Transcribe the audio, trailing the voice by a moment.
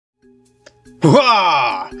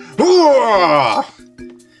Hoo-ah! Hoo-ah!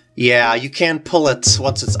 Yeah, you can't pull it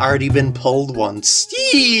once it's already been pulled once.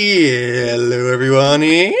 Hello everyone,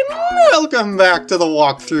 and welcome back to the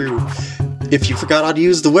walkthrough. If you forgot how to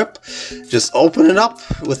use the whip, just open it up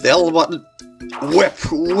with the L button. Whip,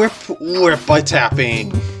 whip, whip by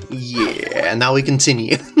tapping. Yeah, now we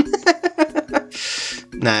continue.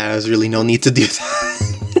 Nah, there's really no need to do that.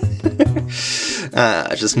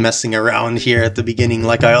 Just messing around here at the beginning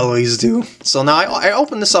like I always do. So now I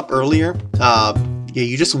opened this up earlier. Yeah,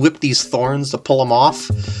 you just whip these thorns to pull them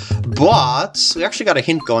off. But we actually got a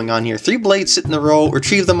hint going on here. 3 blades sit in a row,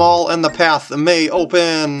 retrieve them all, and the path may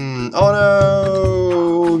open. Oh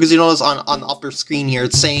no! Because you notice on the upper screen here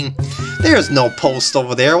it's saying there's no post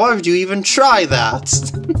over there. Why would you even try that?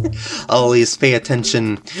 Always pay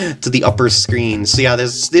attention to the upper screen. So yeah,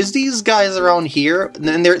 there's these guys around here,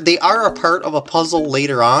 and they are a part of a puzzle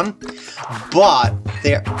later on. But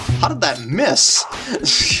how did that miss?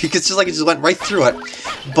 It's just like it just went right through it.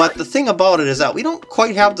 But the thing about it is that we don't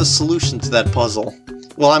quite have the solution to that puzzle.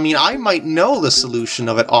 Well, I mean, I might know the solution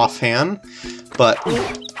of it offhand, but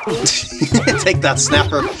take that,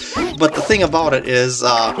 snapper. But the thing about it is,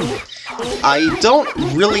 I don't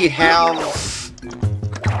really have...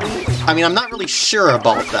 I mean, I'm not really sure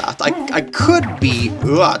about that. I could be...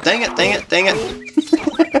 dang it, dang it, dang it.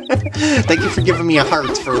 Thank you for giving me a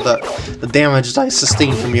heart for the damage I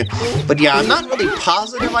sustained from you. But yeah, I'm not really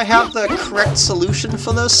positive I have the correct solution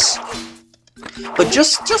for this. But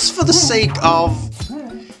just for the sake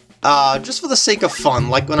of fun,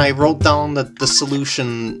 like when I wrote down the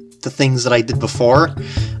solution to things that I did before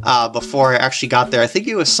I actually got there, I think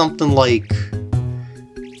it was something like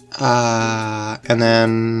and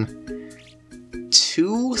then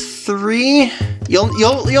 2, 3.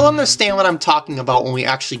 You'll understand what I'm talking about when we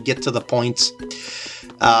actually get to the point.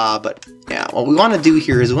 But yeah, what we want to do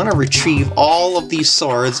here is we want to retrieve all of these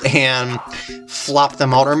swords and flop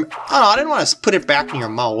them out. Or, oh no, I didn't want to put it back in your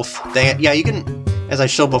mouth. Yeah, you can, as I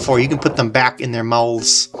showed before, you can put them back in their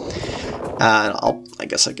mouths. I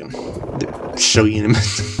guess I can show you in a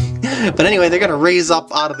minute. But anyway, they're gonna raise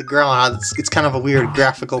up out of the ground. It's kind of a weird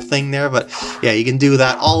graphical thing there, but yeah, you can do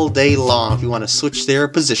that all day long if you want to switch their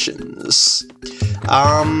positions.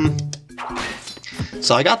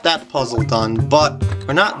 So I got that puzzle done, but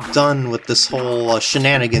we're not done with this whole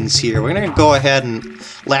shenanigans here. We're gonna go ahead and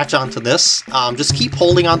latch onto this. Just keep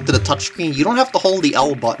holding onto the touchscreen. You don't have to hold the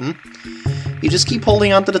L button. You just keep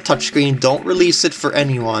holding onto the touchscreen. Don't release it for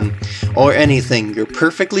anyone or anything. You're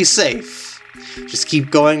perfectly safe. Just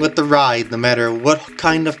keep going with the ride, no matter what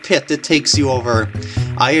kind of pit it takes you over.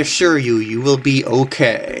 I assure you, you will be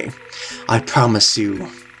okay. I promise you.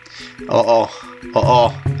 Uh-oh. Uh-oh.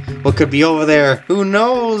 What could be over there? Who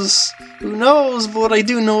knows? Who knows? But what I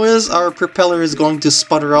do know is our propeller is going to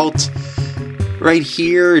sputter out right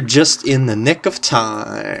here, just in the nick of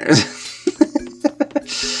time.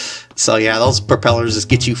 So yeah, those propellers just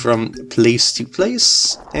get you from place to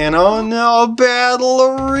place. And oh no, battle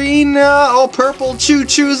arena! Oh, purple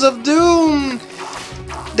choo-choos of doom!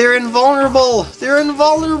 They're invulnerable! They're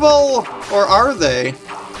invulnerable! Or are they?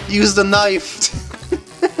 Use the knife.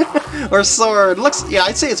 Or sword. Looks, yeah,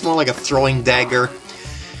 I'd say it's more like a throwing dagger.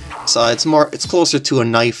 So it's closer to a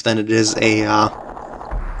knife than it is a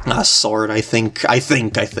sword, I think.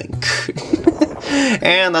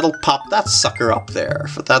 And that'll pop that sucker up there.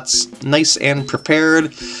 But that's nice and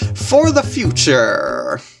prepared for the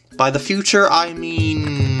future. By the future, I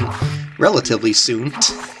mean relatively soon.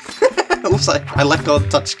 Oops, I let go of the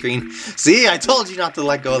touchscreen. See, I told you not to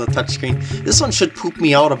let go of the touchscreen. This one should poop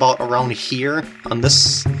me out about around here on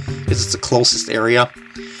this, because it's the closest area.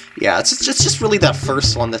 Yeah, it's just really that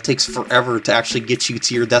first one that takes forever to actually get you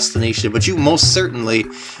to your destination, but you most certainly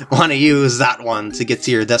want to use that one to get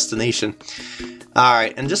to your destination.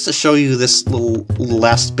 Alright, and just to show you this little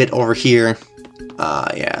last bit over here,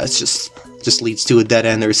 yeah, it's just leads to a dead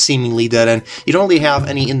end, or seemingly dead end. You don't really have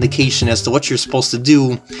any indication as to what you're supposed to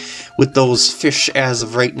do with those fish as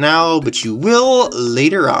of right now, but you will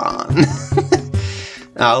later on.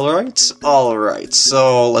 Alright,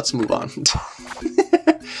 so let's move on.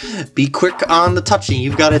 Be quick on the touching.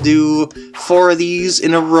 You've got to do 4 of these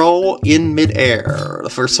in a row in midair. The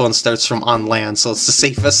first one starts from on land, so it's the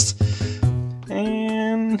safest.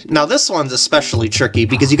 And now this one's especially tricky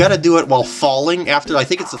because you got to do it while falling after, I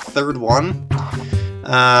think it's the 3rd one.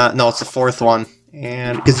 No, it's the 4th one.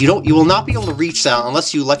 And because you will not be able to reach that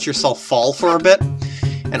unless you let yourself fall for a bit.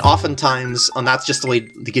 And oftentimes, and that's just the way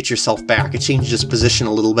to get yourself back. It changes position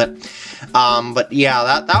a little bit. But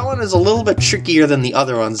yeah, that one is a little bit trickier than the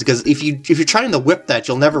other ones, because if you're trying to whip that,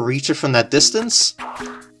 you'll never reach it from that distance.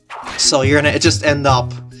 So you're gonna just end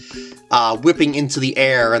up whipping into the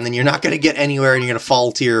air, and then you're not going to get anywhere, and you're going to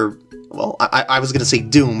fall to your... Well, I was going to say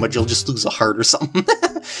doom, but you'll just lose a heart or something.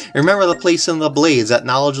 Remember the place in the blades. That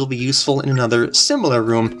knowledge will be useful in another similar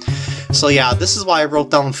room. So yeah, this is why I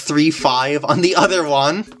wrote down 3-5 on the other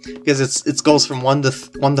one, because it goes from 1 to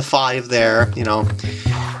 5 there, you know.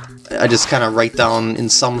 I just kind of write down in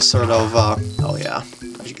some sort of, oh yeah,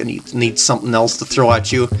 you're going to need something else to throw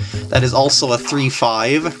at you. That is also a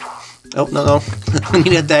 3-5. Oh, no. I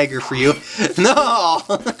need a dagger for you. No!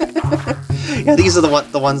 Yeah, these are the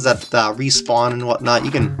ones that respawn and whatnot.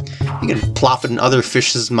 You can plop it in other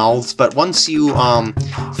fish's mouths, but once you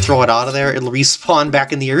throw it out of there, it'll respawn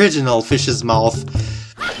back in the original fish's mouth.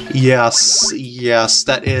 Yes,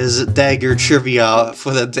 that is dagger trivia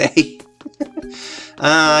for the day.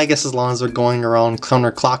 I guess as long as we're going around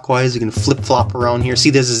counterclockwise, you can flip-flop around here. See,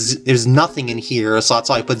 there's nothing in here, so that's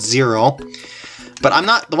why I put 0. But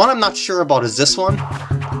the one I'm not sure about is this one.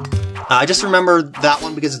 I just remember that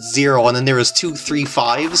one because it's 0, and then there was 2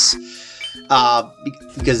 3-5s.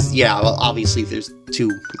 Because, yeah, well, obviously there's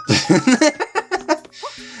 2.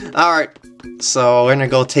 Alright, so we're gonna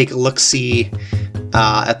go take a look-see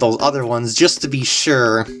at those other ones, just to be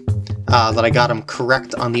sure that I got them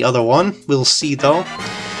correct on the other one. We'll see, though.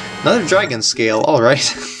 Another dragon scale,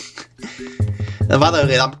 alright. And by the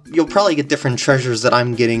way, you'll probably get different treasures that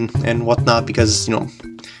I'm getting and whatnot because, you know,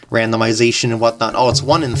 randomization and whatnot. Oh, it's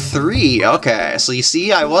 1 in 3. Okay, so you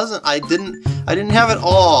see, I didn't have it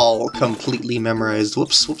all completely memorized.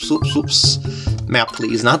 Whoops. Map,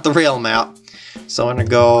 please, not the rail map. So I'm gonna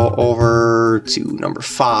go over to number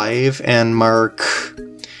 5 and mark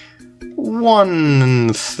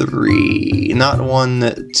 1, 3, not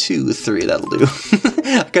 1, 2, 3. That'll do.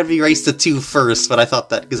 I gotta be raised to 2 first, but I thought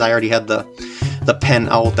that because I already had the pen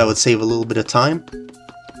out, that would save a little bit of time.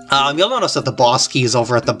 You'll notice that the boss key is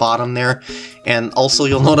over at the bottom there, and also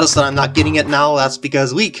you'll notice that I'm not getting it now. That's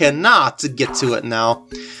because we cannot get to it now.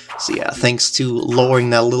 So yeah, thanks to lowering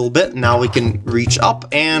that a little bit, now we can reach up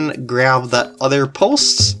and grab that other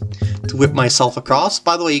post to whip myself across.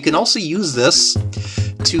 By the way, you can also use this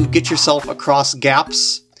to get yourself across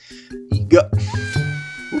gaps.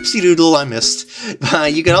 Oopsie doodle, I missed.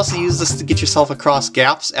 You can also use this to get yourself across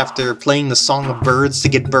gaps after playing the Song of Birds to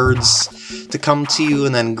get birds to come to you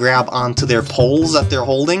and then grab onto their poles that they're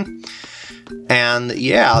holding. And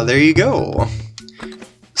yeah, there you go.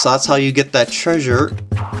 So that's how you get that treasure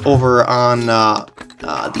over on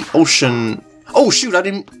the ocean. Oh shoot, I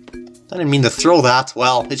didn't mean to throw that.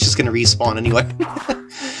 Well, it's just gonna respawn anyway.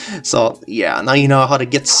 So yeah, now you know how to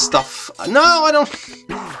get stuff. No, I don't.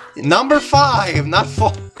 Number 5, not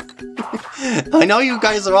 4. I know you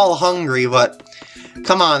guys are all hungry, but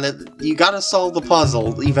come on, you gotta solve the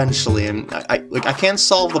puzzle eventually, and I can't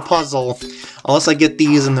solve the puzzle unless I get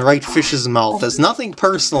these in the right fish's mouth. It's nothing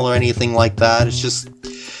personal or anything like that. It's just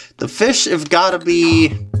the fish have gotta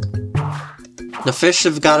be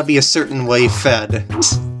a certain way fed.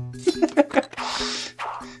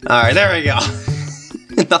 Alright, there we go.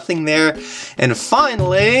 Nothing there. And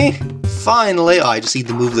finally, oh, I just need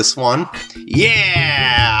to move this one.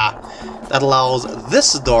 Yeah! That allows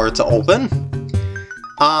this door to open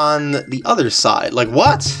on the other side. Like,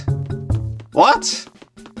 what? What?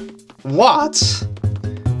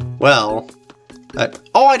 Well,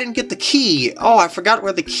 oh, I didn't get the key. Oh, I forgot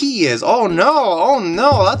where the key is. Oh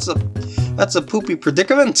no, that's a poopy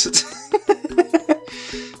predicament.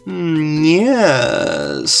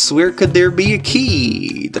 Yes, where could there be a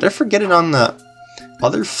key? Did I forget it on the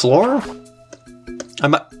other floor?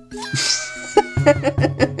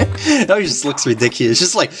 That just looks ridiculous.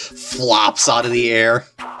 Just like flops out of the air.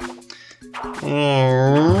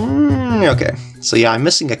 Okay, so yeah, I'm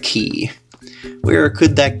missing a key. Where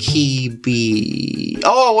could that key be?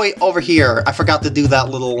 Oh wait, over here. I forgot to do that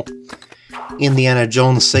little Indiana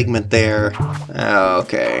Jones segment there.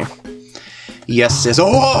 Okay. Yes.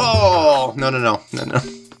 Oh no.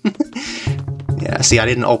 Yeah, see, I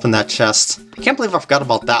didn't open that chest. I can't believe I forgot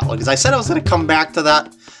about that one, because I said I was going to come back to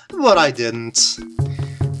that, but I didn't.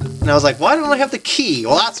 And I was like, why don't I have the key?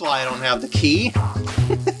 Well, that's why I don't have the key.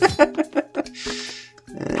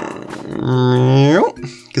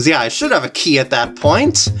 Because, yeah, I should have a key at that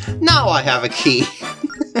point. Now I have a key.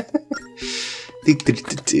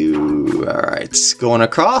 Alright, going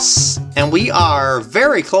across. And we are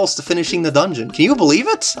very close to finishing the dungeon. Can you believe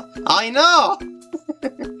it? I know!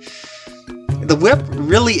 The whip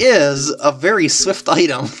really is a very swift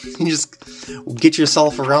item. You just get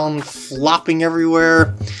yourself around, flopping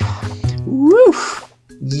everywhere. Woo!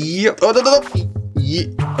 Yep. Oh, no.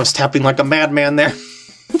 Yep. I was tapping like a madman there.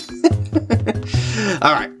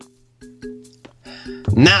 Alright.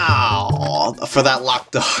 Now, for that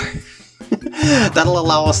locked door. That'll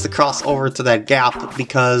allow us to cross over to that gap,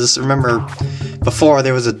 because remember, before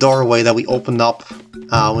there was a doorway that we opened up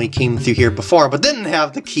when we came through here before, but didn't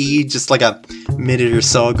have the key just like a minute or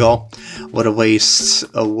so ago. What a waste.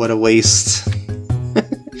 Oh, what a waste.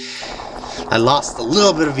 I lost a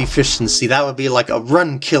little bit of efficiency. That would be like a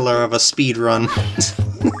run killer of a speed run.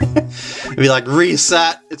 It'd be like,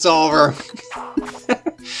 reset, it's over.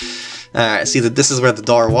 Alright, see that this is where the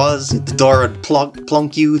door was. The door would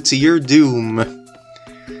plunk you to your doom.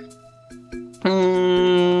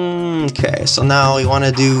 Okay, so now we want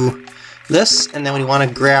to do this, and then we want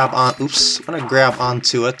to grab on. Oops, want to grab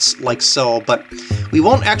onto it like so. But we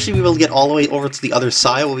won't actually be able to get all the way over to the other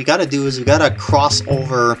side. What we got to do is we got to cross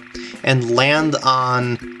over and land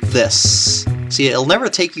on this. See, it'll never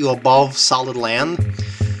take you above solid land,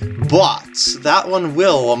 but that one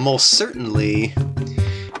will most certainly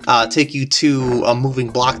take you to a moving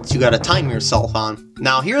block that you gotta time yourself on.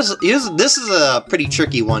 Now this is a pretty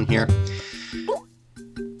tricky one here.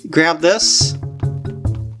 Grab this.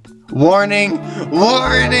 Warning!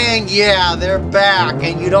 Warning! Yeah, they're back,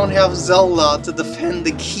 and you don't have Zelda to defend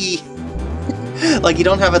the key. Like, you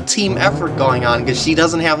don't have a team effort going on, because she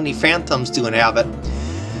doesn't have any phantoms to inhabit.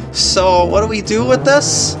 So, what do we do with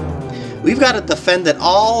this? We've got to defend it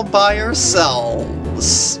all by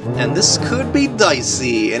ourselves. And this could be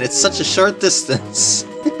dicey, and it's such a short distance.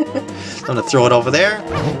 I'm gonna throw it over there,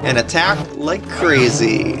 and attack like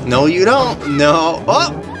crazy. No, you don't. No.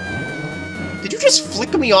 Oh! Did you just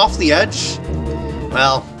flick me off the edge?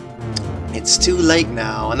 Well, it's too late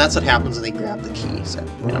now, and that's what happens when they grab the key. So,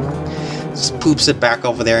 you know, just poops it back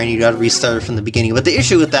over there, and you gotta restart it from the beginning. But the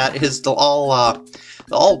issue with that is they'll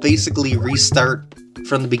all basically restart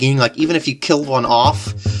from the beginning. Like, even if you killed one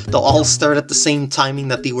off, they'll all start at the same timing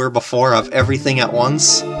that they were before, of everything at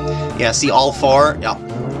once. Yeah, see, all four? Yeah.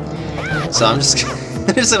 So I'm just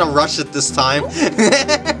gonna rush it this time.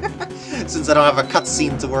 Since I don't have a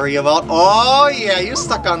cutscene to worry about. Oh yeah, you're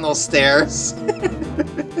stuck on those stairs.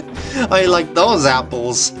 I like those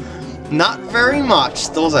apples. Not very much.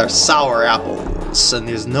 Those are sour apples, and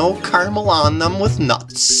there's no caramel on them with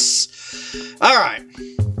nuts. Alright.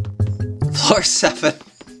 Floor 7.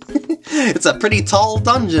 It's a pretty tall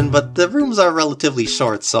dungeon, but the rooms are relatively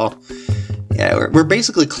short, so... yeah, we're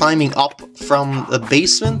basically climbing up from the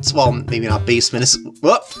basement. Well, maybe not basement, it's...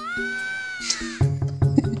 whoop!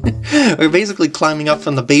 We're basically climbing up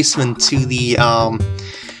from the basement to the,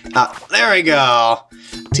 there we go!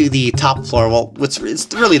 To the top floor. Well, it's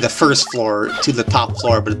really the first floor to the top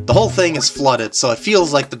floor, but the whole thing is flooded, so it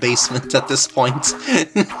feels like the basement at this point.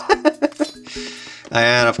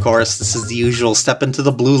 And of course, this is the usual step into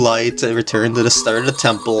the blue light, return to the start of the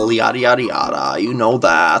temple, yada yada yada, you know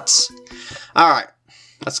that. Alright,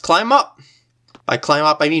 let's climb up. By climb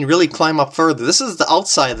up, I mean really climb up further. This is the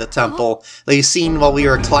outside of the temple that you've seen while we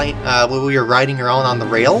were riding around on the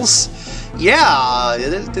rails. Yeah,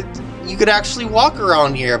 you could actually walk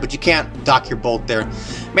around here, but you can't dock your boat there.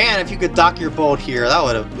 Man, if you could dock your boat here, that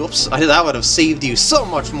would have, whoops, that would have saved you so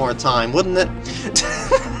much more time, wouldn't it?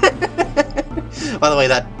 By the way,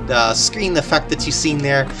 that screen effect that you've seen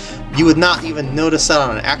there, you would not even notice that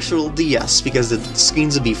on an actual DS, because the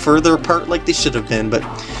screens would be further apart like they should have been, but,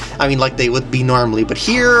 I mean, like they would be normally. But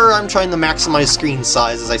here, I'm trying to maximize screen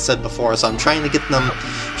size, as I said before, so I'm trying to get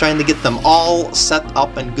them all set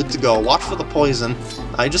up and good to go. Watch for the poison.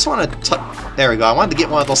 I just want to there we go, I wanted to get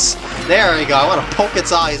one of those, there we go, I want to poke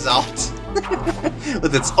its eyes out.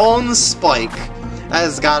 With its own spike. That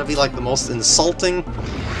has got to be like the most insulting...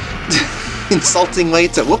 insulting way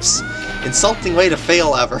way to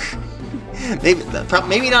fail ever.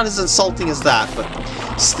 Maybe not as insulting as that, but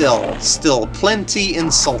still plenty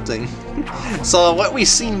insulting. So what we've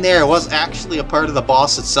seen there was actually a part of the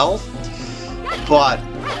boss itself, but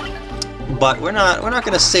we're not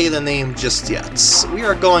going to say the name just yet. We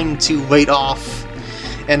are going to wait off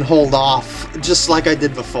and hold off, just like I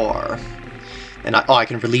did before. And I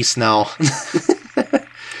can release now.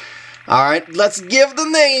 Alright, let's give the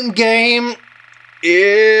name, game!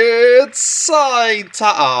 It's Cytops.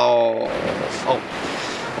 Oh,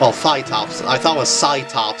 well, Phytops. I thought it was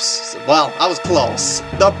Cytops. Well, I was close.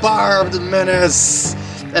 The Barbed Menace!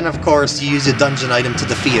 And of course, you use your dungeon item to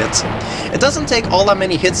defeat it. It doesn't take all that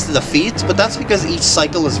many hits to defeat, but that's because each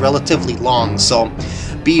cycle is relatively long, so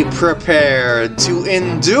be prepared to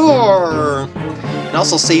endure! And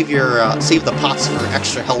also save the pots for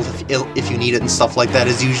extra health if you need it and stuff like that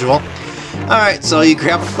as usual. Alright, so you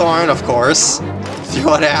grab a thorn, of course,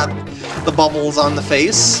 throw it at the bubbles on the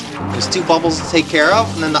face. There's 2 bubbles to take care of,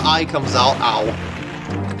 and then the eye comes out. Ow.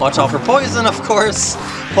 Watch out for poison, of course.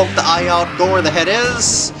 Poke the eye out, go where the head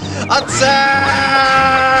is.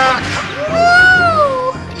 Attack!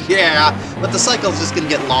 But the cycle's just gonna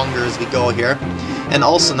get longer as we go here. And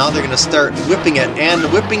also now they're gonna start whipping it,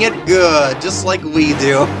 and whipping it good, just like we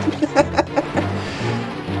do.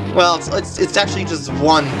 Well, it's actually just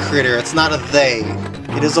one critter, it's not a they.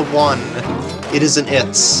 It is a one. It is an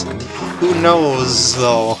it's. Who knows,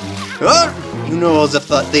 though? Who knows if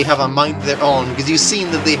they have a mind of their own, because you've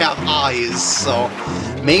seen that they have eyes, so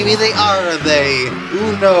maybe they are a they.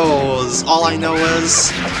 Who knows? All I know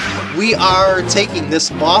is we are taking this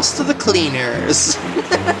boss to the cleaners.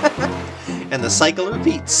 And the cycle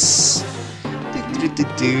repeats.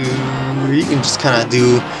 You can just kind of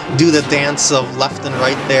do the dance of left and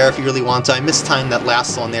right there if you really want to. I mistimed that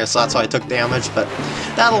last one there, so that's why I took damage, but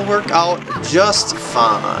that'll work out just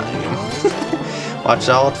fine. Watch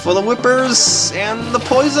out for the whippers and the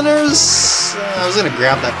poisoners. I was gonna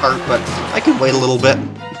grab that part, but I can wait a little bit.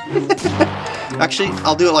 Actually,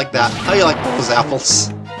 I'll do it like that. How do you like those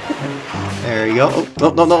apples? There you go.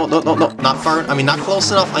 Oh, no, not far. I mean, not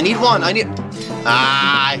close enough. I need one.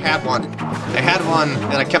 I had one. I had one,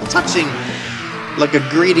 and I kept touching like a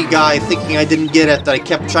greedy guy, thinking I didn't get it. That I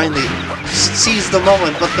kept trying to seize the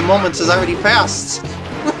moment, but the moment has already passed.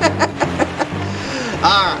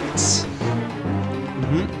 Alright.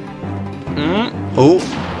 Oh.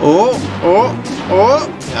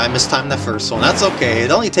 Yeah, I mistimed that first one. That's okay.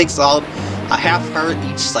 It only takes out a half heart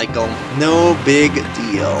each cycle. No big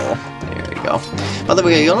deal. There we go. By the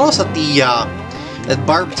way, you'll notice that the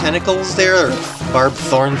barbed tentacles there, or barbed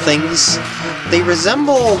thorn things, they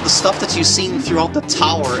resemble the stuff that you've seen throughout the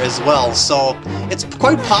tower as well, so it's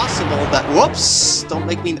quite possible that... Whoops! Don't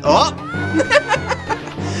make me... Oh!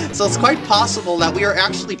 So it's quite possible that we are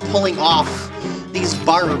actually pulling off these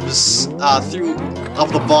barbs of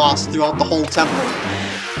the boss throughout the whole temple.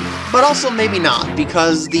 But also maybe not,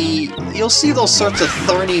 because you'll see those sorts of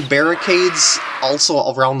thorny barricades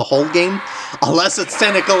also around the whole game, unless its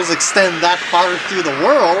tentacles extend that far through the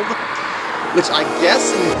world, which I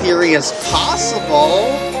guess in theory is possible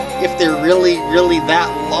if they're really, really that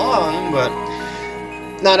long, but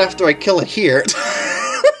not after I kill it here.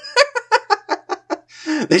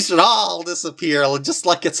 They should all disappear, just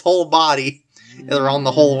like its whole body around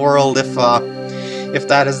the whole world if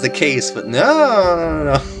that is the case, but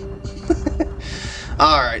no.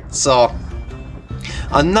 Alright, so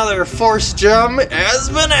another force gem has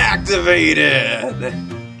been activated!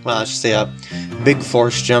 Well, I should say a big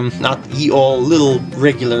force gem, not the old little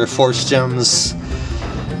regular force gems.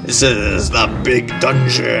 This is the big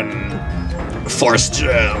dungeon force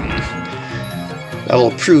gem that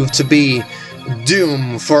will prove to be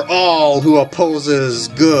doom for all who opposes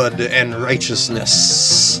good and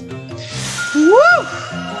righteousness. Woo!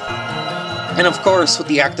 And of course, with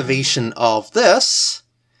the activation of this,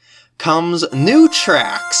 comes new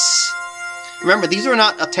tracks. Remember, these are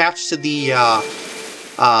not attached to the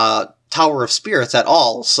Tower of Spirits at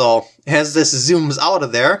all, so as this zooms out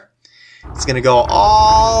of there, it's gonna go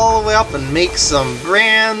all the way up and make some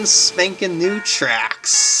brand spanking new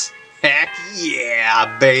tracks. Heck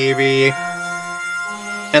yeah, baby!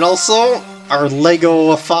 And also, our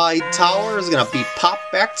Lego-ified tower is gonna be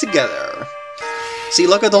popped back together. See,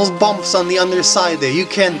 look at those bumps on the underside there. You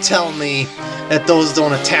can't tell me that those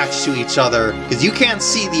don't attach to each other, because you can't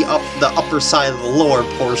see the upper side of the lower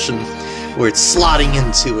portion where it's slotting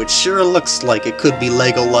into. It sure looks like it could be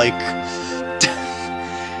Lego-like.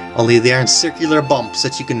 Only they aren't circular bumps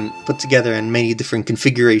that you can put together in many different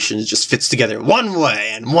configurations. It just fits together one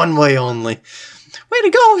way, and one way only. Way to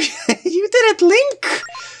go! You did it, Link!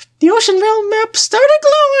 The Ocean Realm map started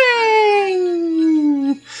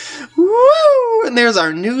glowing! Woo! And there's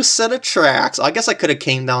our new set of tracks. I guess I could have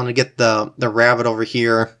came down to get the rabbit over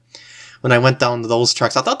here when I went down to those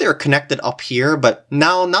tracks. I thought they were connected up here, but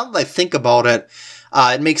now that I think about it,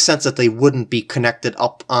 it makes sense that they wouldn't be connected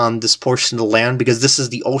up on this portion of the land, because this is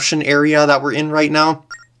the ocean area that we're in right now.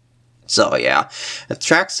 So yeah, the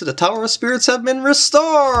tracks to the Tower of Spirits have been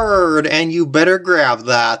restored, and you better grab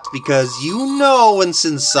that, because you know what's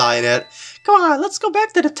inside it. Come on, let's go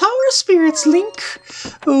back to the Tower of Spirits, Link.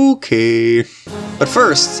 Okay. But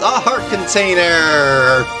first, a heart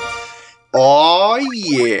container! Oh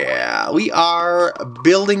yeah, we are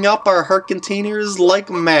building up our heart containers like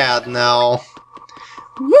mad now.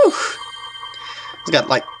 Woo! It's got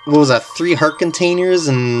like, what was that, 3 heart containers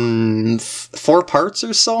and 4 parts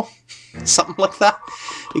or so? Something like that.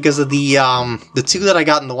 Because of the 2 that I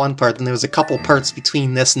got in the one part, and there was a couple parts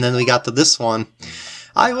between this and then we got to this one.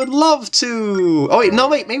 I would love to... Oh wait, no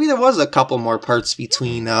wait, maybe there was a couple more parts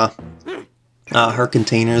between her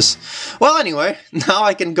containers. Well anyway, now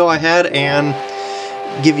I can go ahead and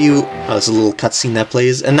give you... Oh, there's a little cutscene that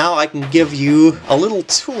plays. And now I can give you a little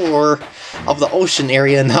tour of the ocean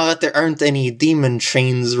area now that there aren't any demon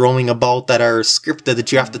trains roaming about that are scripted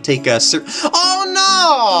that you have to take a Oh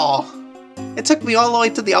no! It took me all the way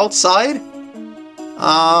to the outside?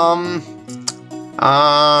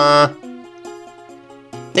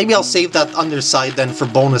 Maybe I'll save that underside then for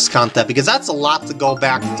bonus content, because that's a lot to go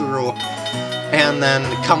back through and then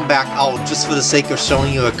come back out just for the sake of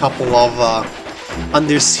showing you a couple of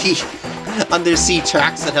undersea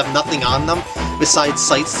tracks that have nothing on them besides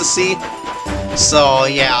sights to see. So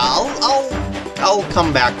yeah, I'll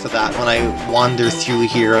come back to that when I wander through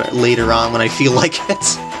here later on when I feel like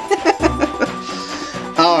it.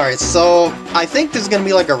 Alright, so I think there's gonna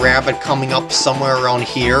be like a rabbit coming up somewhere around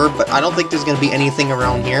here, but I don't think there's gonna be anything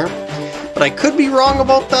around here. But I could be wrong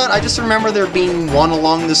about that. I just remember there being one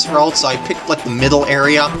along this route, so I picked like the middle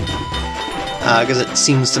area. Because it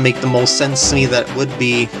seems to make the most sense to me that it would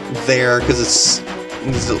be there, because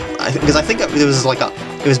I think it was like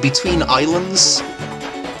it was between islands,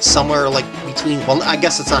 somewhere like between. Well, I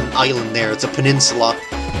guess it's not an island there; it's a peninsula.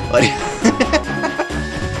 But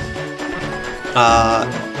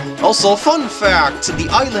also, fun fact: the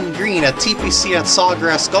island green at TPC at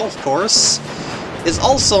Sawgrass Golf Course is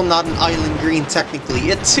also not an island green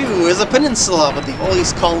technically. It too is a peninsula, but they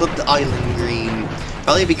always call it the island green.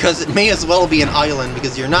 Probably because it may as well be an island,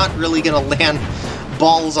 because you're not really going to land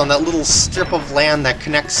balls on that little strip of land that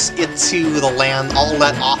connects it to the land all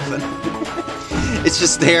that often. It's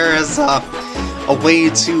just there as a way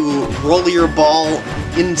to roll your ball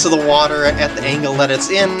into the water at the angle that it's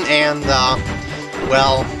in, and,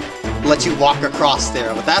 well, let you walk across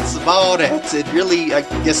there. But that's about it. It really, I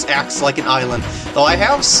guess, acts like an island. Though I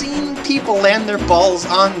have seen people land their balls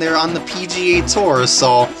on there on the PGA Tour,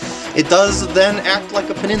 so it does then act like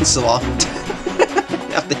a peninsula.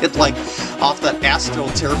 You have to hit, like, off that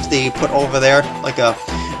AstroTurf they put over there, like a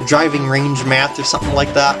driving range mat or something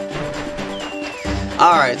like that.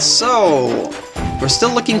 Alright, so we're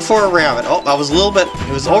still looking for a rabbit. Oh, I was a little bit...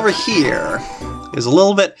 It was over here. It was a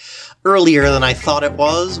little bit earlier than I thought it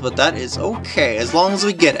was, but that is okay, as long as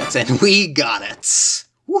we get it, and we got it!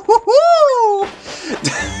 Woohoo!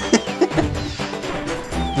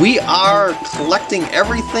 We are collecting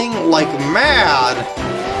everything like mad!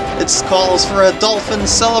 It calls for a dolphin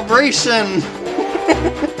celebration!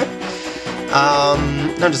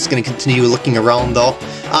 I'm just gonna continue looking around though.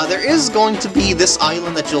 There is going to be this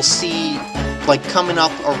island that you'll see, like, coming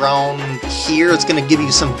up around here. It's gonna give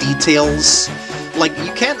you some details. Like,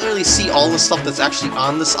 you can't really see all the stuff that's actually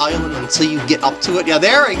on this island until you get up to it. Yeah,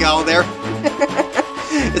 there we go, there!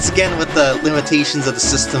 It's again with the limitations of the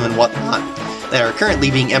system and whatnot that are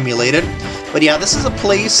currently being emulated. But yeah, this is a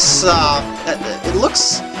place, it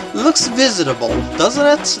looks visitable, doesn't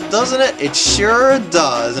it? Doesn't it? It sure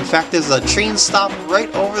does. In fact, there's a train stop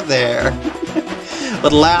right over there.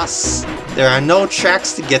 But alas, there are no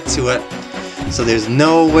tracks to get to it, so there's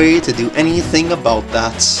no way to do anything about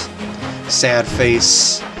that. Sad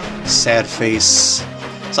face. Sad face.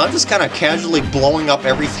 So I'm just kind of casually blowing up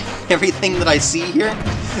everything that I see here,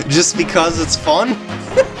 just because it's fun.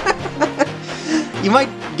 You might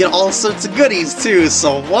get all sorts of goodies too,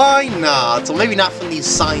 so why not? So maybe not from these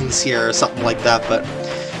signs here or something like that, but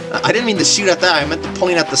I didn't mean to shoot at that, I meant to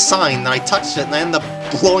point at the sign, and I touched it and I ended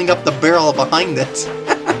up blowing up the barrel behind it.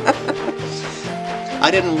 I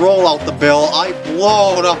didn't roll out the barrel, I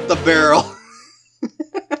blowed up the barrel.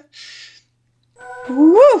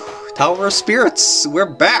 Woo! Tower of Spirits, we're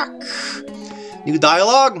back! New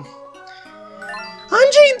dialogue?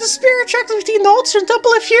 Anjay, the spirit tracks between the altar and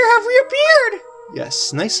temple of here have reappeared!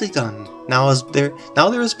 Yes, nicely done. Now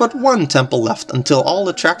there is but one temple left until all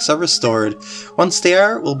the tracks are restored. Once they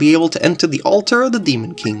are, we'll be able to enter the altar of the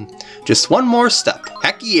Demon King. Just one more step.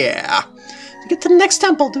 Heck yeah! To get to the next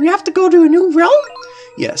temple, do we have to go to a new realm?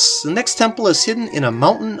 Yes, the next temple is hidden in a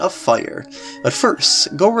mountain of fire. But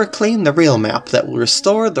first, go reclaim the rail map that will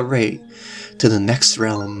restore the ray to the next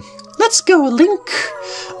realm. Let's go, Link!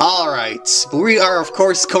 Alright, but we are of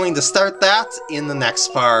course going to start that in the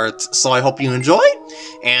next part, so I hope you enjoy,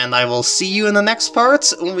 and I will see you in the next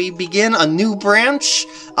part when we begin a new branch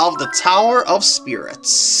of the Tower of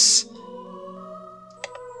Spirits.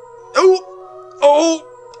 Oh!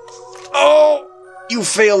 You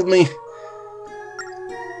failed me!